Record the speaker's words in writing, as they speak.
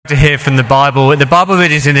To hear from the Bible. The Bible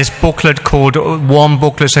reading is in this booklet called One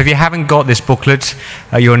Booklet. So if you haven't got this booklet,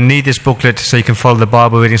 you'll need this booklet so you can follow the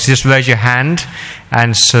Bible reading. So just raise your hand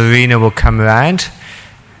and Serena will come around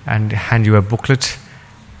and hand you a booklet.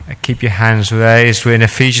 Keep your hands raised. We're in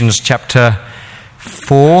Ephesians chapter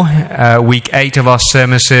 4, week 8 of our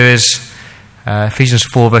sermon series. Ephesians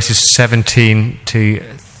 4 verses 17 to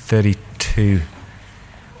 32.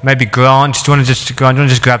 Maybe Grant, do you want to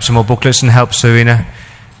just grab some more booklets and help Serena?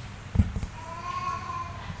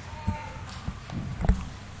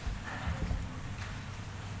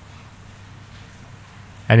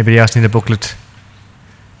 Anybody else need a booklet?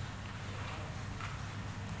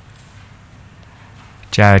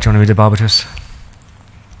 Jared, do you want to read the Bible to us?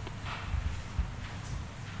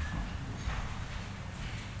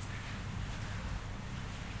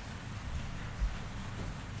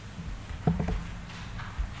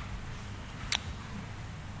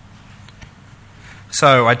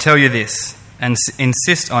 So I tell you this, and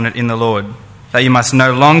insist on it in the Lord, that you must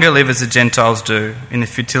no longer live as the Gentiles do, in the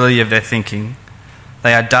futility of their thinking.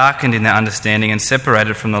 They are darkened in their understanding and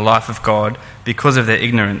separated from the life of God because of their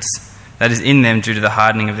ignorance that is in them due to the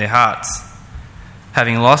hardening of their hearts.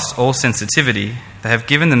 Having lost all sensitivity, they have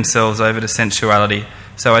given themselves over to sensuality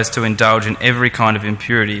so as to indulge in every kind of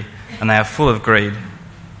impurity, and they are full of greed.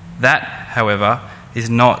 That, however, is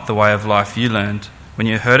not the way of life you learned when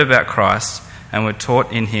you heard about Christ and were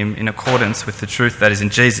taught in him in accordance with the truth that is in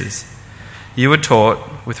Jesus. You were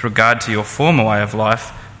taught, with regard to your former way of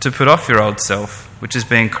life, to put off your old self, which is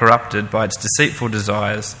being corrupted by its deceitful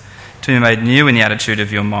desires, to be made new in the attitude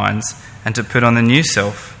of your minds, and to put on the new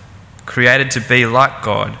self, created to be like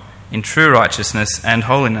God, in true righteousness and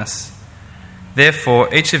holiness.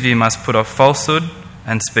 Therefore, each of you must put off falsehood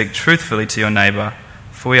and speak truthfully to your neighbour,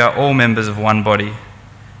 for we are all members of one body.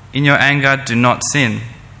 In your anger, do not sin.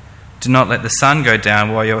 Do not let the sun go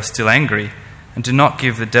down while you are still angry, and do not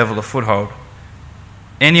give the devil a foothold.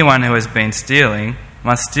 Anyone who has been stealing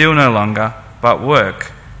must steal no longer, but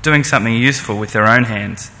work, doing something useful with their own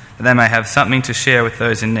hands, that they may have something to share with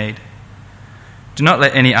those in need. Do not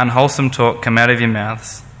let any unwholesome talk come out of your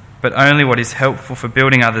mouths, but only what is helpful for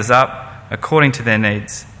building others up according to their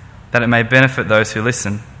needs, that it may benefit those who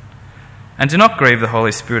listen. And do not grieve the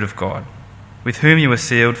Holy Spirit of God, with whom you were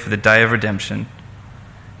sealed for the day of redemption.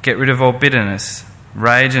 Get rid of all bitterness,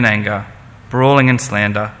 rage and anger, brawling and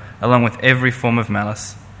slander, along with every form of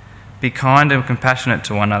malice. Be kind and compassionate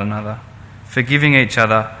to one another, forgiving each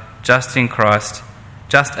other, just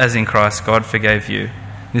as in Christ God forgave you.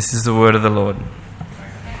 This is the word of the Lord.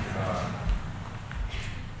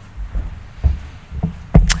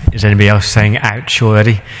 Is anybody else saying ouch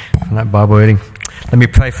already from that Bible reading? Let me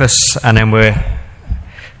pray for us and then we'll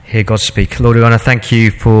hear God speak. Lord, we want to thank you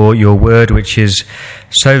for your word, which is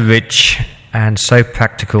so rich and so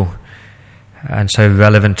practical and so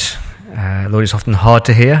relevant. Lord, it's often hard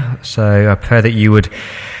to hear, so I pray that you would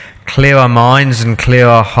clear our minds and clear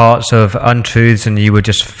our hearts of untruths, and you would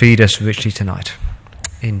just feed us richly tonight.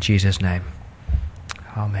 In Jesus' name.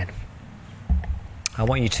 Amen. I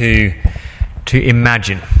want you to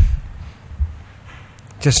imagine.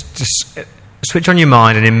 Just switch on your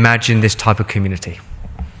mind and imagine this type of community.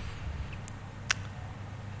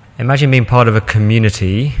 Imagine being part of a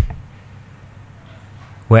community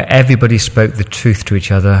where everybody spoke the truth to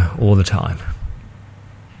each other all the time.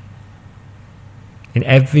 In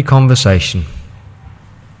every conversation,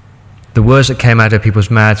 the words that came out of people's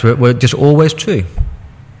mouths were just always true.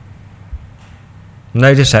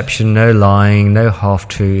 No deception, no lying, no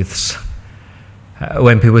half-truths.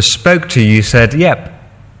 When people spoke to you, you said, yep,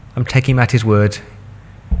 I'm taking him at his word.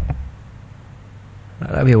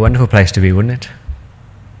 That would be a wonderful place to be, wouldn't it?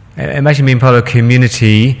 Imagine being part of a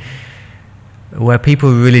community where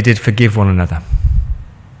people really did forgive one another.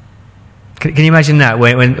 Can you imagine that?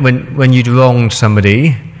 When you'd wronged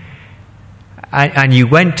somebody and you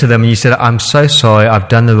went to them and you said, I'm so sorry, I've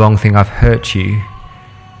done the wrong thing, I've hurt you.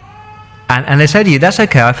 And they say to you, that's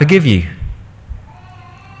okay, I forgive you.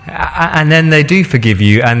 And then they do forgive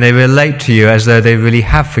you and they relate to you as though they really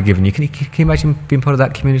have forgiven you. Can you imagine being part of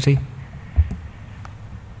that community?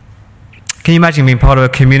 Can you imagine being part of a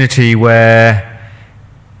community where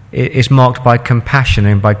it's marked by compassion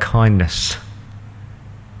and by kindness?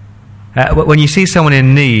 When you see someone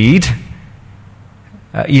in need,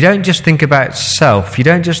 you don't just think about self. You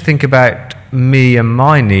don't just think about me and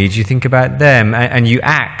my needs. You think about them, and you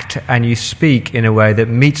act and you speak in a way that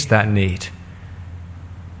meets that need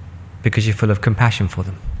because you're full of compassion for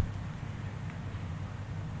them.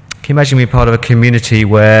 Can you imagine being part of a community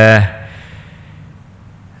where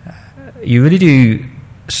you really do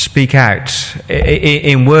speak out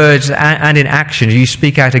in words and in action? Do you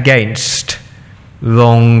speak out against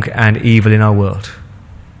wrong and evil in our world?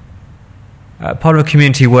 Part of a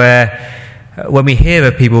community where when we hear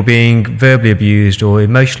of people being verbally abused or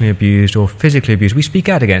emotionally abused or physically abused, we speak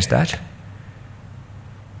out against that.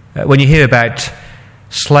 When you hear about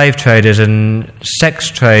slave traders and sex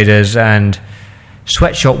traders and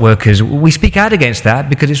sweatshop workers, we speak out against that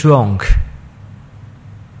because it's wrong.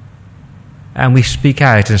 And we speak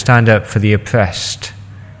out and stand up for the oppressed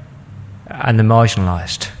and the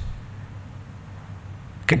marginalised.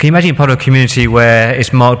 Can you imagine part of a community where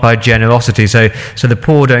it's marked by generosity, so the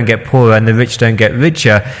poor don't get poorer and the rich don't get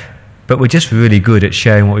richer, but we're just really good at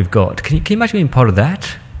sharing what we've got? Can you imagine being part of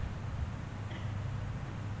that?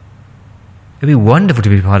 It'd be wonderful to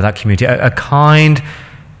be part of that community, a kind,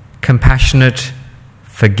 compassionate,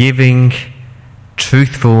 forgiving,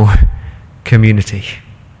 truthful community.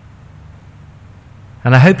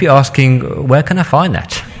 And I hope you're asking, where can I find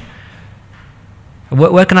that?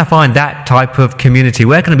 Where can I find that type of community?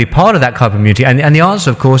 Where can I be part of that type of community? And the answer,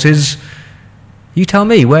 of course, is, you tell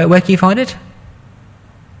me, where can you find it?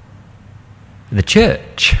 The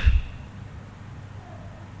church.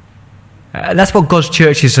 That's what God's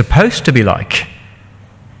church is supposed to be like.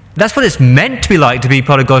 That's what it's meant to be like, to be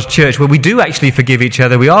part of God's church, where we do actually forgive each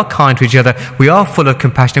other, we are kind to each other, we are full of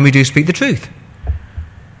compassion, and we do speak the truth.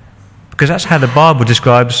 Because that's how the Bible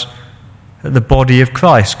describes the body of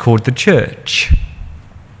Christ, called the church.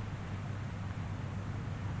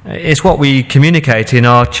 It's what we communicate in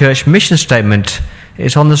our church mission statement.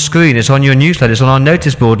 It's on the screen, it's on your newsletter, it's on our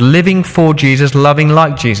notice board. Living for Jesus, loving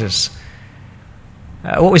like Jesus.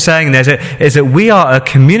 What we're saying there is that we are a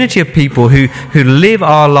community of people who live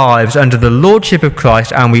our lives under the lordship of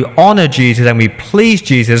Christ, and we honour Jesus and we please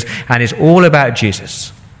Jesus, and it's all about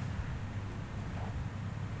Jesus.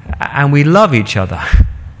 And we love each other.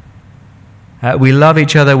 We love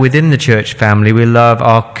each other within the church family. We love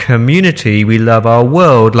our community. We love our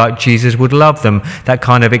world like Jesus would love them. That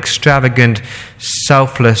kind of extravagant,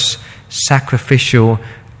 selfless, sacrificial,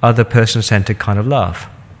 other person-centered kind of love.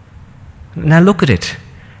 Now look at it.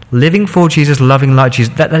 Living for Jesus, loving like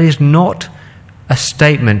Jesus. That is not a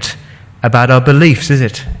statement about our beliefs, is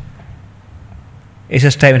it? It's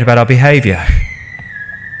a statement about our behaviour.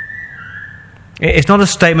 It's not a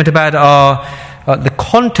statement about the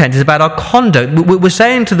content, it's about our conduct. We're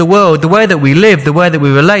saying to the world, the way that we live, the way that we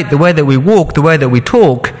relate, the way that we walk, the way that we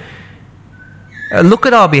talk, look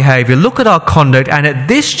at our behaviour, look at our conduct, and at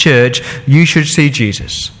this church you should see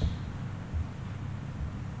Jesus.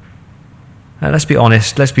 Now, let's be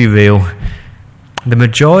honest, let's be real. The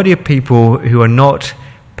majority of people who are not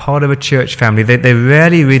part of a church family, they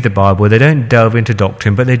rarely read the Bible, they don't delve into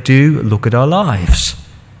doctrine, but they do look at our lives.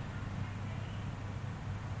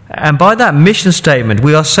 And by that mission statement,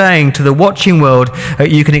 we are saying to the watching world,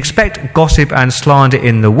 you can expect gossip and slander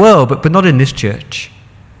in the world, but not in this church.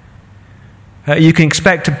 You can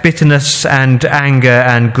expect bitterness and anger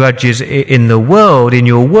and grudges in the world, in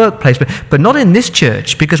your workplace, but not in this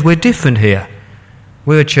church, because we're different here.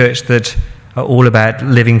 We're a church that are all about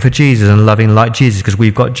living for Jesus and loving like Jesus, because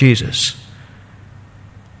we've got Jesus.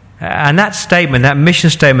 And that statement, that mission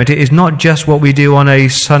statement, is not just what we do on a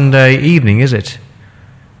Sunday evening, is it?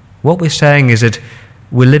 What we're saying is that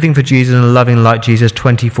we're living for Jesus and loving like Jesus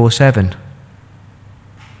 24/7.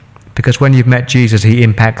 Because when you've met Jesus, he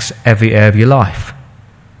impacts every area of your life.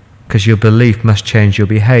 Because your belief must change your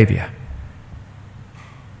behaviour.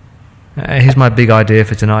 Here's my big idea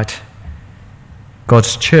for tonight.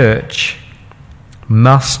 God's church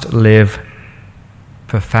must live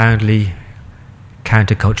profoundly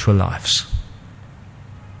countercultural lives.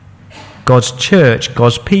 God's church,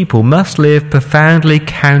 God's people, must live profoundly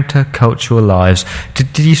countercultural lives.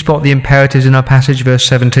 Did you spot the imperatives in our passage, verse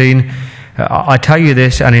 17? I tell you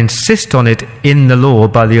this and insist on it in the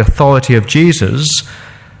Lord by the authority of Jesus,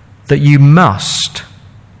 that you must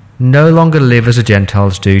no longer live as the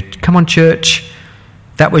Gentiles do. Come on, church.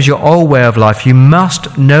 That was your old way of life. You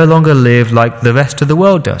must no longer live like the rest of the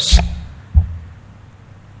world does.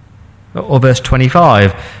 Or verse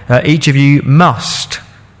 25, each of you must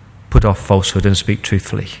put off falsehood and speak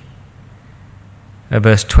truthfully.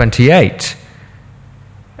 Verse 28,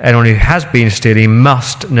 anyone who has been stealing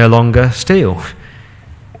must no longer steal.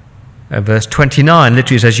 Verse 29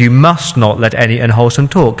 literally says, you must not let any unwholesome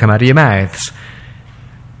talk come out of your mouths.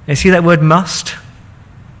 You see that word must?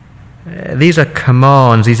 These are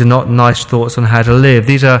commands. These are not nice thoughts on how to live.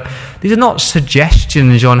 These are not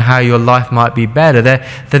suggestions on how your life might be better.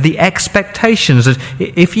 They're the expectations that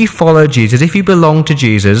if you follow Jesus, if you belong to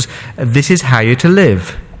Jesus, this is how you're to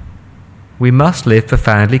live. We must live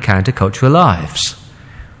profoundly countercultural lives.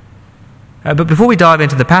 But before we dive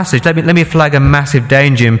into the passage, let me flag a massive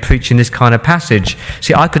danger in preaching this kind of passage.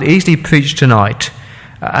 See, I could easily preach tonight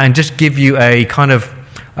and just give you a kind of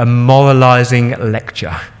a moralizing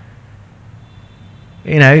lecture.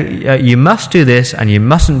 You must do this and you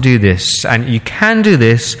mustn't do this, and you can do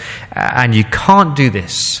this and you can't do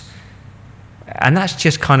this. And that's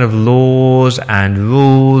just kind of laws and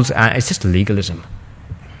rules, and it's just legalism.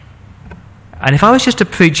 And if I was just to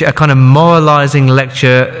preach a kind of moralizing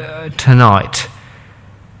lecture tonight,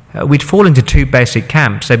 we'd fall into two basic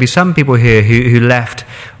camps. There'd be some people here who left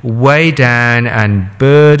way down and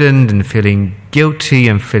burdened and feeling guilty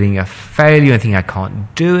and feeling a failure and thinking, I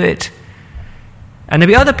can't do it. And there'd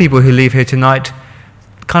be other people who leave here tonight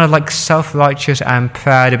kind of like self-righteous and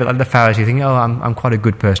proud, a bit like the Pharisee, thinking, I'm quite a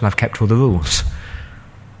good person, I've kept all the rules.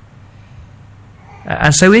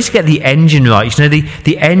 And so we need to get the engine right.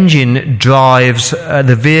 The engine drives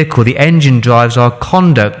the vehicle. The engine drives our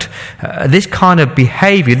conduct. This kind of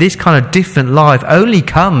behaviour, this kind of different life only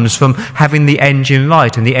comes from having the engine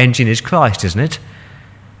right, and the engine is Christ, isn't it?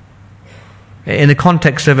 In the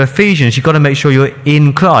context of Ephesians, you've got to make sure you're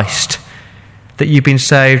in Christ, that you've been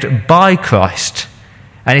saved by Christ.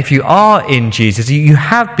 And if you are in Jesus, you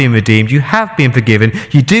have been redeemed, you have been forgiven,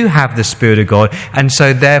 you do have the Spirit of God, and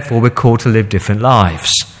so therefore we're called to live different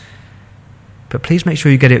lives. But please make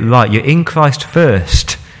sure you get it right. You're in Christ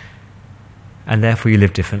first, and therefore you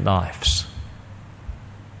live different lives.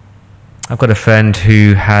 I've got a friend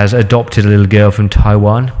who has adopted a little girl from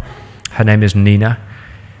Taiwan. Her name is Nina.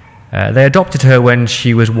 They adopted her when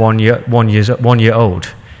she was one year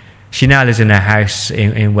old. She now lives in a house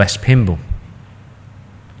in West Pymble.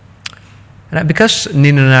 And because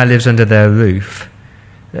Nina now lives under their roof,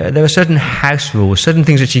 there are certain house rules, certain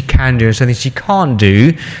things that she can do and certain things she can't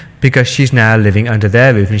do because she's now living under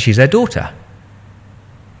their roof and she's their daughter.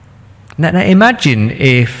 Now imagine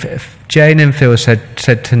if Jane and Phil said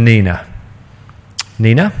to Nina,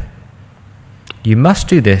 you must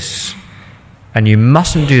do this and you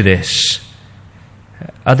mustn't do this,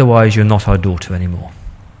 otherwise you're not our daughter anymore.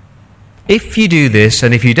 If you do this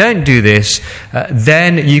and if you don't do this,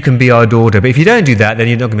 then you can be our daughter. But if you don't do that, then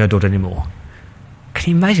you're not going to be our daughter anymore.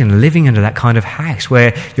 Can you imagine living under that kind of house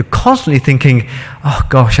where you're constantly thinking, oh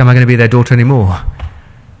gosh, am I going to be their daughter anymore?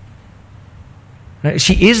 No,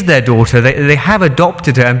 she is their daughter. They have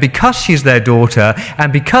adopted her, and because she's their daughter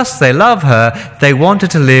and because they love her, they want her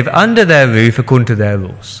to live under their roof according to their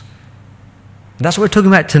rules. And that's what we're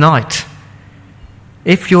talking about tonight.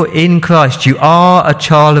 If you're in Christ, you are a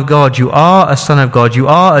child of God, you are a son of God, you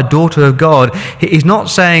are a daughter of God. He's not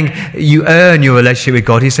saying you earn your relationship with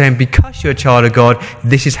God. He's saying because you're a child of God,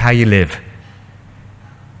 this is how you live.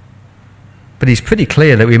 But he's pretty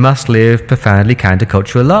clear that we must live profoundly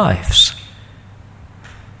countercultural lives.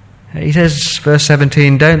 He says, verse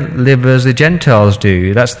 17, don't live as the Gentiles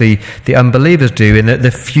do. That's the unbelievers do in the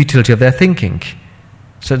futility of their thinking.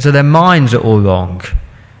 So their minds are all wrong.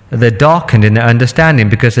 They're darkened in their understanding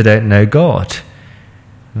because they don't know God.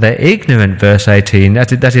 They're ignorant, verse 18.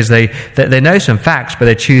 That is, they know some facts, but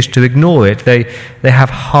they choose to ignore it. They have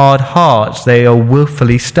hard hearts. They are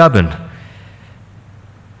willfully stubborn.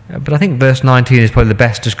 But I think verse 19 is probably the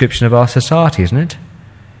best description of our society, isn't it?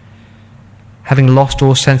 Having lost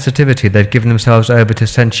all sensitivity, they've given themselves over to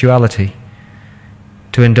sensuality,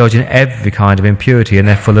 to indulge in every kind of impurity, and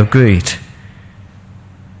they're full of greed.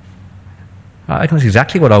 I think that's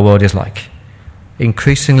exactly what our world is like.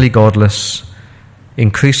 Increasingly godless,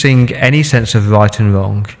 increasing any sense of right and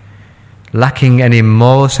wrong, lacking any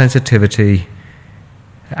moral sensitivity,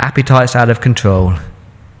 appetites out of control.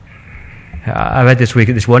 I read this week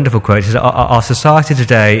this wonderful quote. It says, our society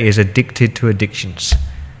today is addicted to addictions.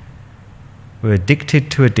 We're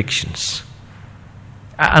addicted to addictions.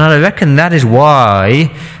 And I reckon that is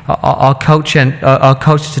why our culture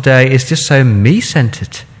today is just so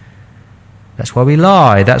me-centered. That's why we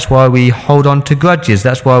lie. That's why we hold on to grudges.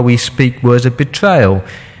 That's why we speak words of betrayal.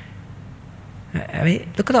 I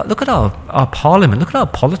mean, look at our parliament. Look at our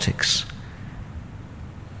politics.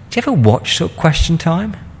 Do you ever watch sort of Question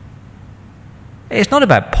Time? It's not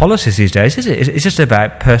about policies these days, is it? It's just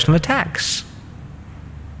about personal attacks.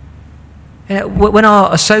 When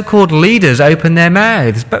our so-called leaders open their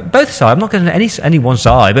mouths, both sides, I'm not going to any one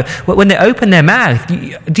side, but when they open their mouth,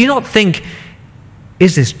 do you not think,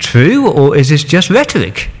 is this true or is this just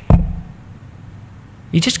rhetoric?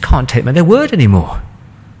 You just can't take them at their word anymore.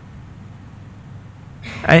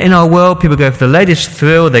 In our world, people go for the latest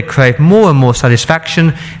thrill, they crave more and more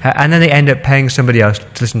satisfaction, and then they end up paying somebody else to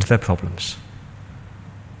listen to their problems.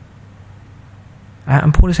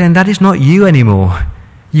 And Paul is saying that is not you anymore.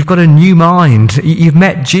 You've got a new mind. You've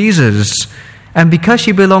met Jesus. And because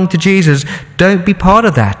you belong to Jesus, don't be part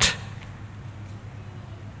of that.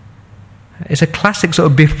 It's a classic sort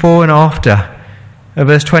of before and after.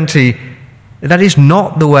 Verse 20, that is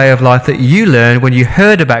not the way of life that you learned when you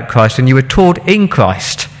heard about Christ and you were taught in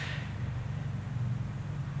Christ.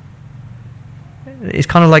 It's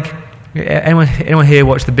kind of like, anyone here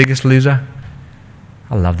watch The Biggest Loser?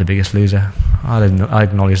 I love The Biggest Loser. I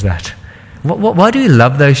acknowledge that. Why do we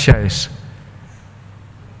love those shows?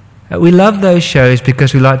 We love those shows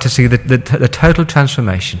because we like to see the total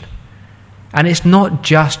transformation. And it's not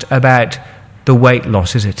just about the weight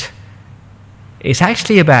loss, is it? It's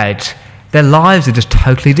actually about their lives are just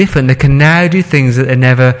totally different. They can now do things that they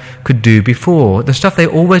never could do before. The stuff they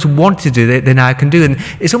always wanted to do, they now can do. And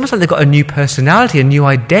it's almost like they've got a new personality, a new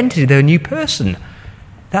identity. They're a new person.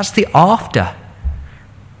 That's the after.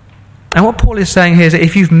 And what Paul is saying here is that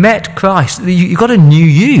if you've met Christ, you've got a new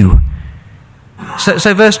you.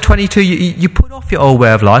 So verse 22, you put off your old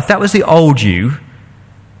way of life. That was the old you.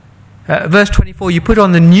 Verse 24, you put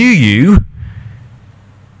on the new you.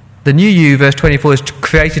 The new you, verse 24, is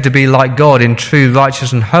created to be like God in true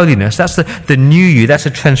righteousness and holiness. That's the new you. That's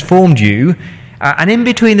a transformed you. And in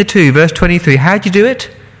between the two, verse 23, how do you do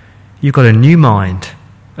it? You've got a new mind,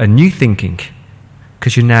 a new thinking,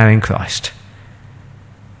 because you're now in Christ.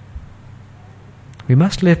 We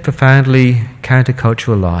must live profoundly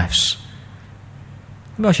countercultural lives.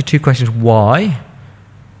 Let me ask you two questions. Why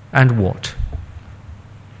and what?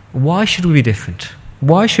 Why should we be different?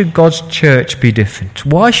 Why should God's church be different?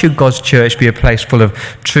 Why should God's church be a place full of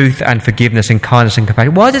truth and forgiveness and kindness and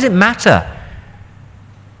compassion? Why does it matter?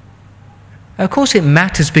 Of course it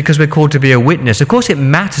matters because we're called to be a witness. Of course it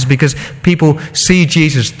matters because people see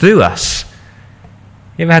Jesus through us.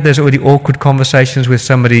 You ever had those really awkward conversations with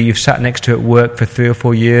somebody you've sat next to at work for 3 or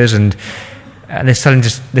 4 years and they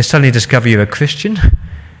suddenly discover you're a Christian?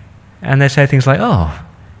 And they say things like, oh,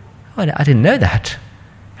 I didn't know that.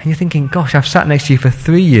 And you're thinking, gosh, I've sat next to you for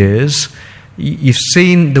 3 years. You've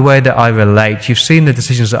seen the way that I relate. You've seen the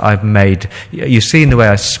decisions that I've made. You've seen the way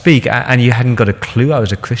I speak. And you hadn't got a clue I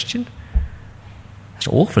was a Christian? That's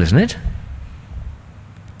awful, isn't it?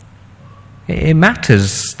 It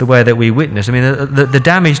matters the way that we witness. I mean, the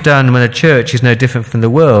damage done when a church is no different from the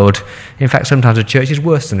world. In fact, sometimes a church is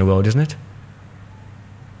worse than the world, isn't it?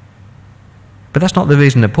 But that's not the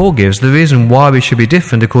reason that Paul gives. The reason why we should be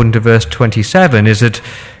different, according to verse 27, is that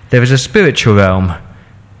there is a spiritual realm.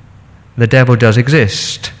 The devil does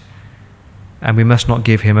exist, and we must not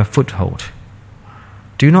give him a foothold.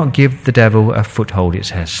 Do not give the devil a foothold, it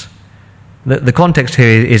says. The context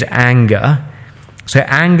here is anger. So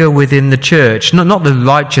anger within the church, not the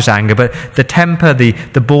righteous anger, but the temper,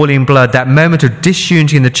 the boiling blood, that moment of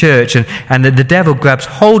disunity in the church, and the devil grabs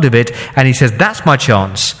hold of it, and he says, that's my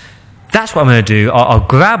chance. That's what I'm going to do. I'll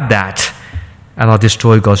grab that and I'll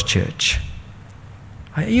destroy God's church.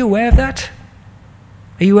 Are you aware of that?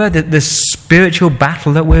 Are you aware of the spiritual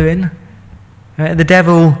battle that we're in? The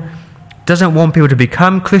devil doesn't want people to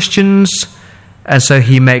become Christians, and so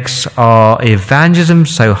he makes our evangelism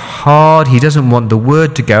so hard. He doesn't want the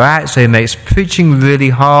word to go out, so he makes preaching really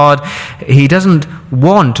hard. He doesn't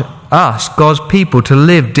want us, God's people, to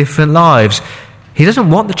live different lives. He doesn't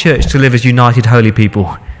want the church to live as united, holy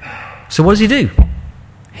people. So what does he do?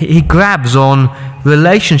 He grabs on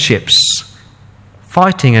relationships,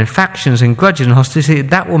 fighting and factions and grudges and hostility.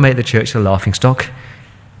 That will make the church a laughingstock.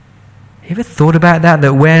 You ever thought about that?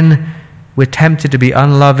 That when we're tempted to be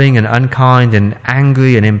unloving and unkind and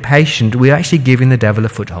angry and impatient, we're actually giving the devil a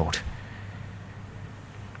foothold.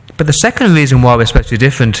 But the second reason why we're supposed to be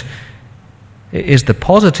different is the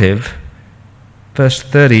positive. Verse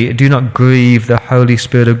 30, do not grieve the Holy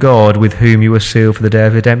Spirit of God with whom you were sealed for the day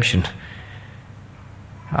of redemption.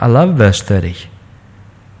 I love verse 30.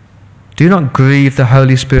 Do not grieve the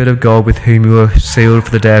Holy Spirit of God with whom you were sealed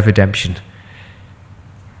for the day of redemption.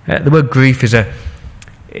 The word grief is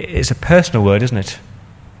a personal word, isn't it?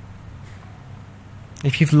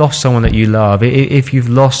 If you've lost someone that you love, if you've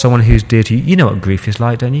lost someone who's dear to you, you know what grief is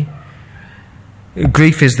like, don't you?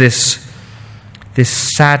 Grief is this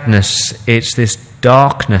sadness, it's this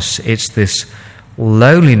darkness, it's this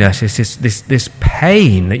loneliness, it's this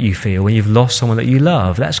pain that you feel when you've lost someone that you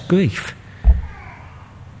love. That's grief.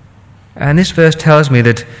 And this verse tells me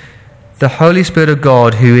that the Holy Spirit of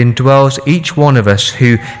God, who indwells each one of us,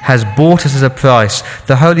 who has bought us as a price,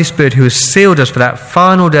 the Holy Spirit who has sealed us for that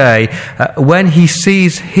final day, when he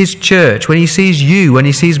sees his church, when he sees you, when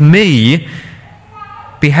he sees me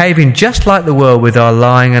behaving just like the world with our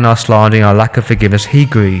lying and our slandering, our lack of forgiveness, he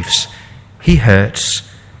grieves, he hurts,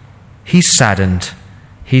 he's saddened,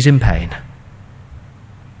 he's in pain.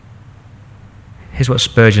 Here's what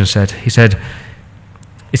Spurgeon said. He said,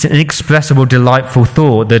 It's an inexpressible, delightful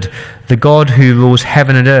thought that the God who rules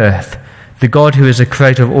heaven and earth, the God who is the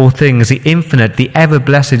creator of all things, the infinite, the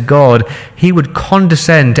ever-blessed God, he would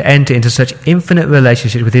condescend to enter into such infinite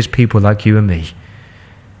relationship with his people like you and me.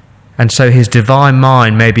 And so his divine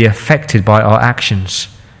mind may be affected by our actions.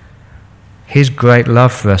 His great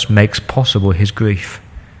love for us makes possible his grief.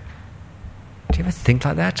 Do you ever think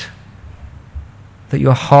like that? That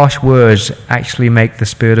your harsh words actually make the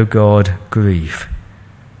Spirit of God grieve.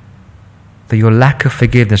 That your lack of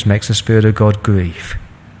forgiveness makes the Spirit of God grieve.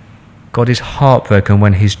 God is heartbroken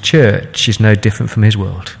when his church is no different from his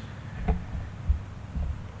world.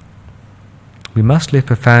 We must live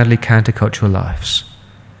profoundly countercultural lives.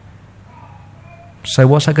 So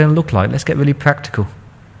what's that going to look like? Let's get really practical.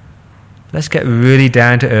 Let's get really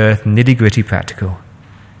down to earth, nitty-gritty practical.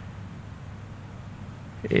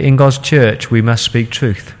 In God's church, we must speak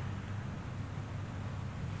truth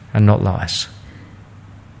and not lies.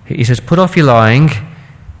 He says, put off your lying,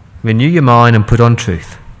 renew your mind and put on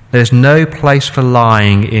truth. There's no place for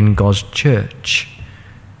lying in God's church.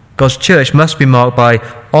 God's church must be marked by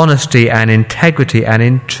honesty and integrity and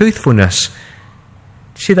in truthfulness.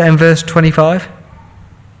 See that in verse 25?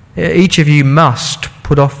 Each of you must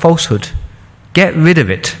put off falsehood. Get rid of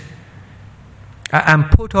it.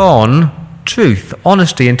 And put on truth,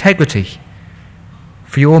 honesty, integrity.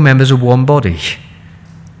 For you're all members of one body.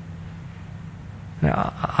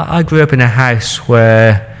 Now, I grew up in a house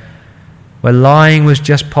where lying was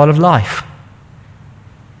just part of life.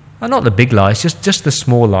 And not the big lies, just the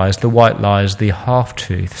small lies, the white lies, the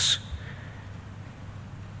half-truths.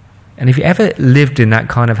 And if you ever lived in that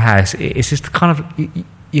kind of house, it's just kind of,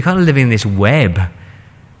 you kind of live in this web,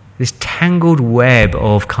 this tangled web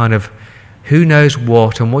of kind of who knows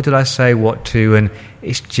what and what did I say what to, and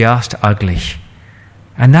it's just ugly.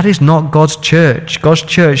 And that is not God's church. God's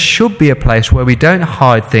church should be a place where we don't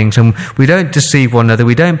hide things and we don't deceive one another,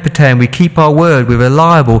 we don't pretend, we keep our word, we're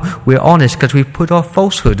reliable, we're honest because we've put off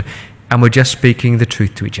falsehood and we're just speaking the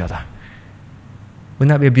truth to each other.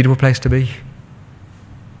 Wouldn't that be a beautiful place to be?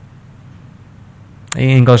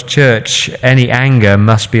 In God's church, any anger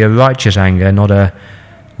must be a righteous anger, not a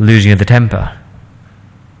losing of the temper.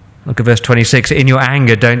 Look at verse 26. In your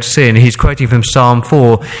anger, don't sin. He's quoting from Psalm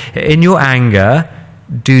 4. In your anger,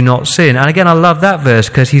 do not sin. And again, I love that verse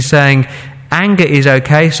because he's saying anger is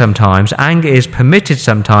okay sometimes. Anger is permitted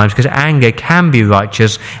sometimes because anger can be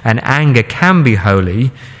righteous and anger can be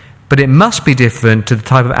holy. But it must be different to the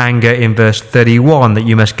type of anger in verse 31 that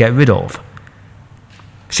you must get rid of.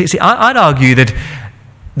 See, I'd argue that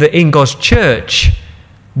in God's church,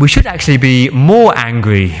 we should actually be more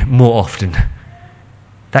angry more often.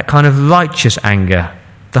 That kind of righteous anger,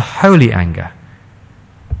 the holy anger.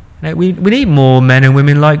 Now, we need more men and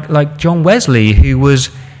women like John Wesley, who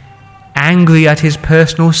was angry at his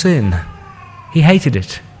personal sin. He hated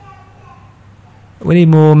it. We need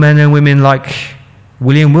more men and women like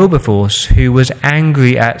William Wilberforce, who was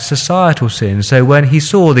angry at societal sin. So when he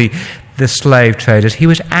saw the slave traders, he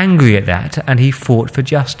was angry at that and he fought for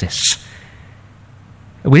justice.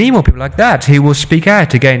 We need more people like that who will speak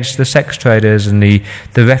out against the sex traders and the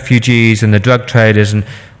refugees and the drug traders. And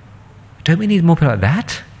don't we need more people like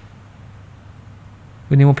that?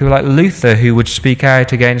 We need more people like Luther who would speak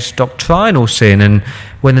out against doctrinal sin, and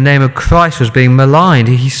when the name of Christ was being maligned,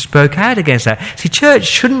 he spoke out against that. See, church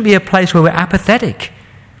shouldn't be a place where we're apathetic.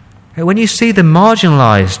 When you see the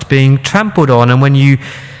marginalised being trampled on and when you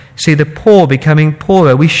see the poor becoming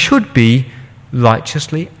poorer, we should be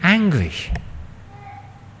righteously angry.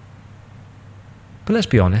 But let's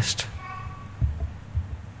be honest.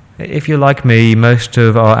 If you're like me, most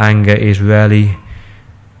of our anger is rarely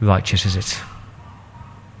righteous, is it?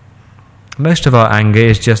 Most of our anger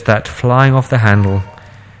is just that flying off the handle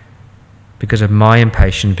because of my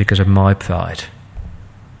impatience, because of my pride.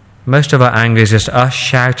 Most of our anger is just us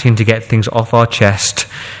shouting to get things off our chest,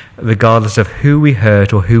 regardless of who we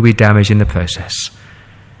hurt or who we damage in the process.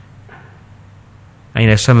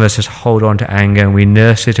 And some of us just hold on to anger and we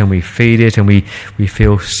nurse it and we feed it and we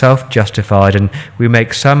feel self-justified, and we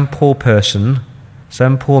make some poor person,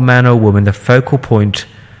 some poor man or woman the focal point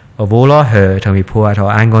of all our hurt, and we pour out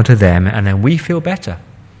our anger onto them, and then we feel better.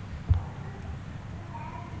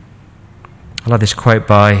 I love this quote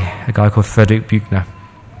by a guy called Frederick Buechner.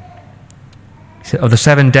 He said, of the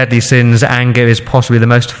 7 deadly sins, anger is possibly the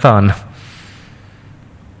most fun.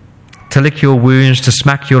 To lick your wounds, to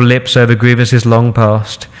smack your lips over grievances long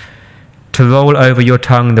past, to roll over your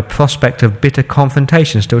tongue the prospect of bitter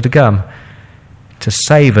confrontation still to come, to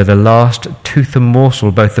savour the last toothsome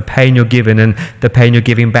morsel, both the pain you're given and the pain you're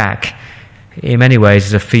giving back, in many ways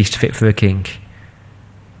is a feast fit for a king.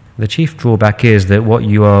 The chief drawback is that what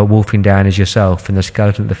you are wolfing down is yourself, and the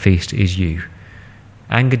skeleton at the feast is you.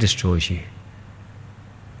 Anger destroys you.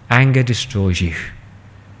 Anger destroys you.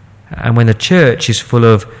 And when the church is full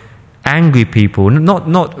of angry people,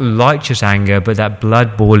 not righteous anger, but that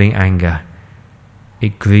blood-boiling anger,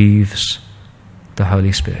 it grieves the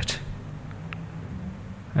Holy Spirit.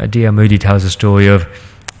 D.L. Moody tells a story of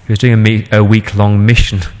he was doing a week-long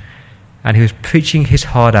mission, and he was preaching his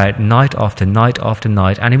heart out night after night after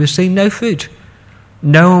night, and he was seeing no fruit.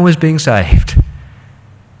 No one was being saved.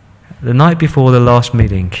 The night before the last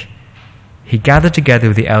meeting, he gathered together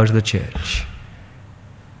with the elders of the church,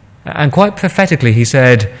 and quite prophetically he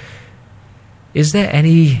said, "Is there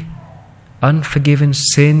any unforgiven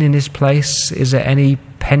sin in this place? Is there any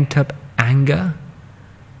pent-up anger?"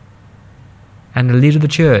 And the leader of the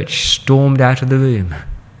church stormed out of the room.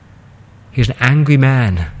 He was an angry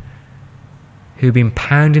man who had been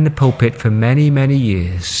pounding the pulpit for many, many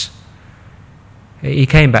years. He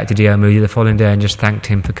came back to D.L. Moody the following day and just thanked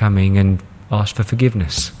him for coming and asked for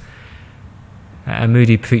forgiveness. And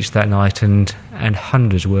Moody preached that night, and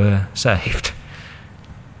hundreds were saved.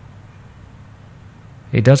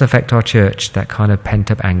 It does affect our church, that kind of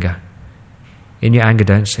pent-up anger. In your anger,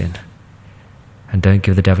 don't sin, and don't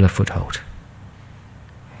give the devil a foothold.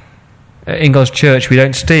 In God's church, we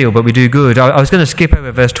don't steal, but we do good. I was going to skip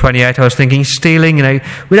over verse 28. I was thinking, stealing,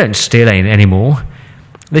 we don't steal anymore.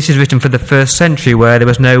 This is written for the first century where there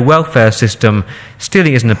was no welfare system.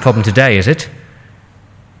 Stealing isn't a problem today, is it?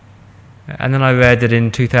 And then I read that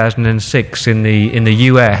in 2006 in the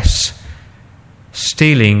US,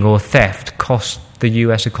 stealing or theft cost the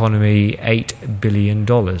US economy $8 billion.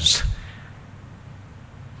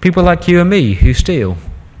 People like you and me who steal.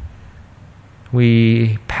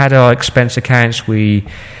 We pad our expense accounts, we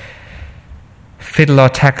fiddle our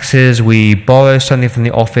taxes, we borrow something from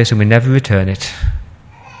the office and we never return it.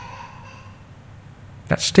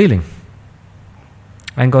 That's stealing.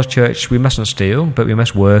 And God's church, we mustn't steal, but we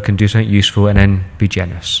must work and do something useful and then be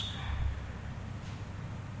generous.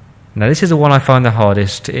 Now this is the one I find the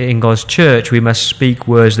hardest. In God's church, we must speak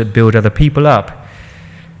words that build other people up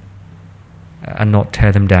and not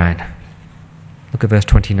tear them down. Look at verse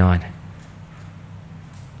 29.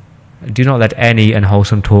 Do not let any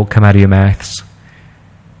unwholesome talk come out of your mouths,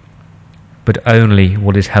 but only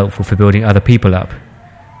what is helpful for building other people up,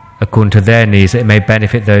 according to their needs, that it may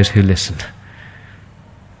benefit those who listen.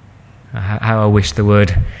 How I wish the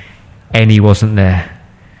word any wasn't there.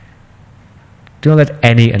 Do not let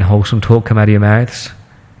any unwholesome talk come out of your mouths,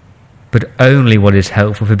 but only what is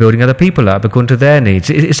helpful for building other people up, according to their needs.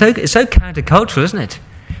 It's so countercultural, isn't it?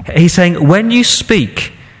 He's saying, when you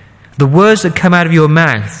speak, the words that come out of your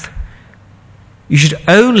mouth, you should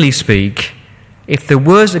only speak if the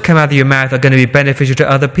words that come out of your mouth are going to be beneficial to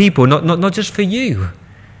other people, not just for you.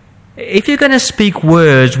 If you're going to speak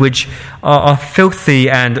words which are filthy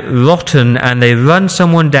and rotten and they run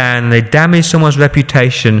someone down and they damage someone's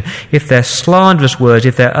reputation, if they're slanderous words,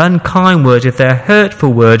 if they're unkind words, if they're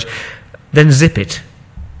hurtful words, then zip it.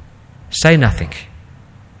 Say nothing.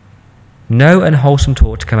 No unwholesome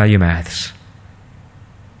talk to come out of your mouths.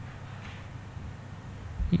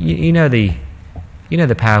 You know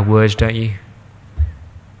the power of words, don't you?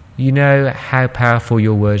 You know how powerful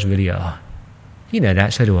your words really are. You know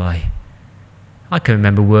that, so do I. I can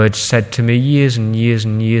remember words said to me years and years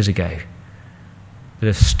and years ago that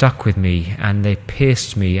have stuck with me, and they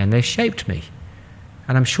pierced me, and they shaped me.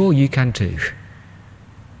 And I'm sure you can too.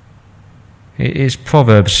 It is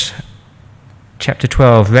Proverbs chapter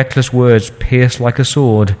 12, reckless words pierce like a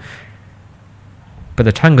sword, but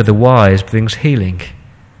the tongue of the wise brings healing.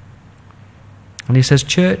 And he says,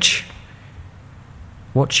 church,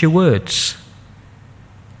 watch your words.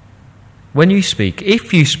 When you speak,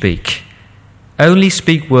 if you speak, only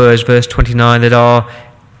speak words, verse 29, that are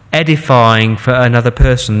edifying for another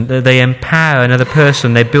person. They empower another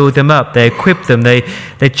person, they build them up, they equip them, they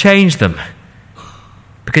change them.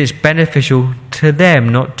 Because it's beneficial to them,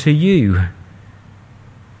 not to you.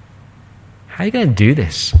 How are you going to do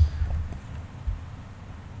this?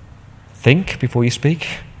 Think before you speak.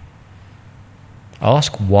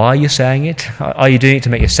 Ask why you're saying it. Are you doing it to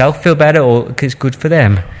make yourself feel better, or because it's good for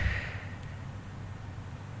them?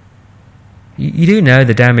 You do know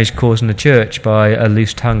the damage caused in the church by a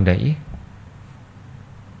loose tongue, don't you?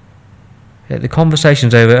 The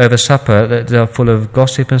conversations over supper that are full of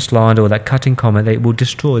gossip and slander, or that cutting comment, they will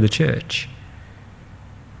destroy the church.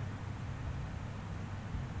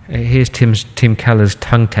 Here's Tim Keller's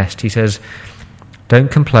tongue test. He says,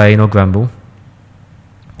 don't complain or grumble.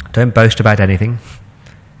 Don't boast about anything.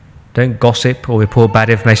 Don't gossip or report bad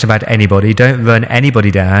information about anybody. Don't run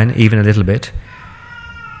anybody down, even a little bit.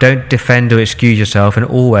 Don't defend or excuse yourself, and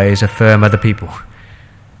always affirm other people.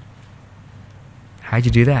 How do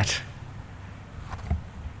you do that?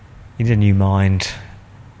 You need a new mind.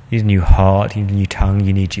 You need a new heart. You need a new tongue.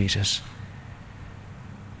 You need Jesus.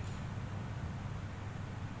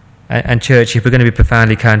 And church, if we're going to be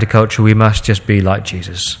profoundly countercultural, we must just be like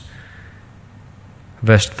Jesus.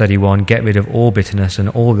 Verse 31, get rid of all bitterness and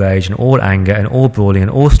all rage and all anger and all brawling and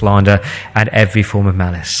all slander and every form of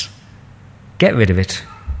malice. Get rid of it.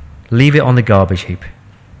 Leave it on the garbage heap.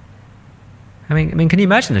 I mean, can you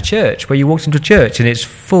imagine a church where you walked into a church and it's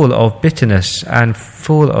full of bitterness and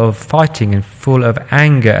full of fighting and full of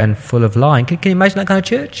anger and full of lying? Can you imagine that kind of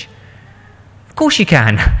church? Of course you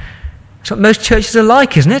can. That's what most churches are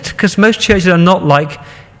like, isn't it? Because most churches are not like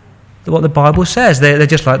what the Bible says. They're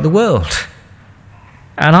just like the world.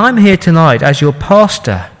 And I'm here tonight as your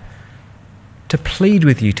pastor to plead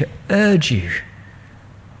with you, to urge you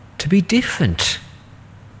to be different.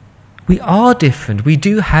 We are different. We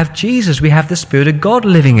do have Jesus. We have the Spirit of God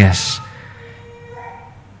living in us.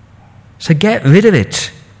 So get rid of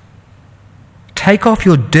it. Take off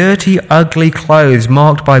your dirty, ugly clothes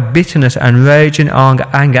marked by bitterness and rage and anger.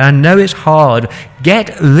 I know it's hard.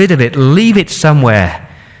 Get rid of it. Leave it somewhere.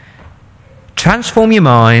 Transform your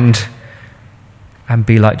mind and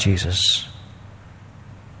be like Jesus.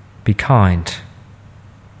 Be kind.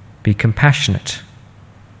 Be compassionate.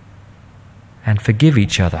 And forgive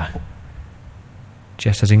each other,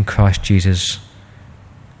 just as in Christ Jesus,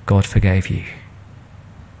 God forgave you.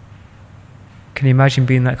 Can you imagine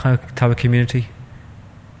being that kind of type of community?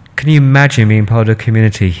 Can you imagine being part of a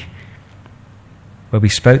community where we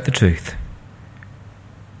spoke the truth?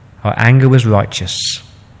 Our anger was righteous.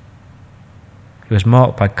 It was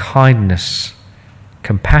marked by kindness,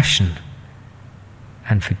 compassion,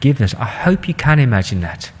 and forgiveness. I hope you can imagine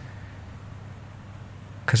that.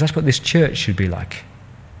 Because that's what this church should be like.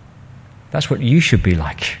 That's what you should be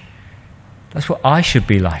like. That's what I should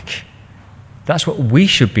be like. That's what we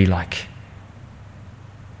should be like.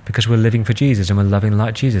 Because we're living for Jesus and we're loving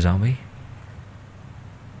like Jesus, aren't we?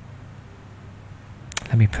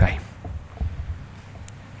 Let me pray.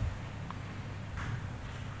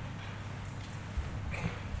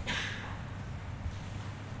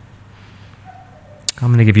 I'm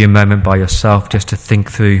going to give you a moment by yourself just to think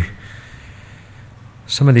through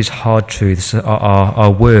some of these hard truths.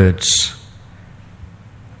 Our words,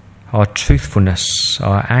 our truthfulness,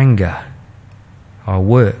 our anger, our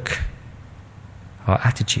work, our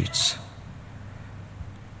attitudes.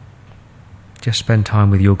 Just spend time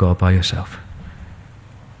with your God by yourself.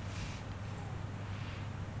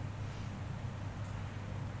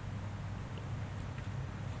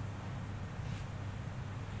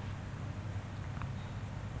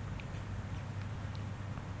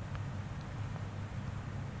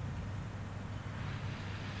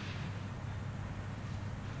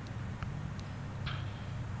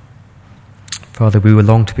 Father, we will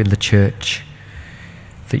long to be the church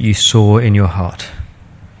that you saw in your heart.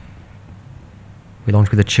 We long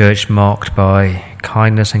to be the church marked by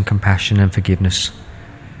kindness and compassion and forgiveness,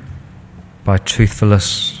 by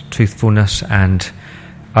truthfulness and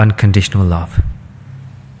unconditional love.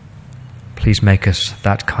 Please make us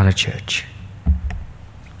that kind of church.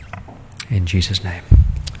 In Jesus' name.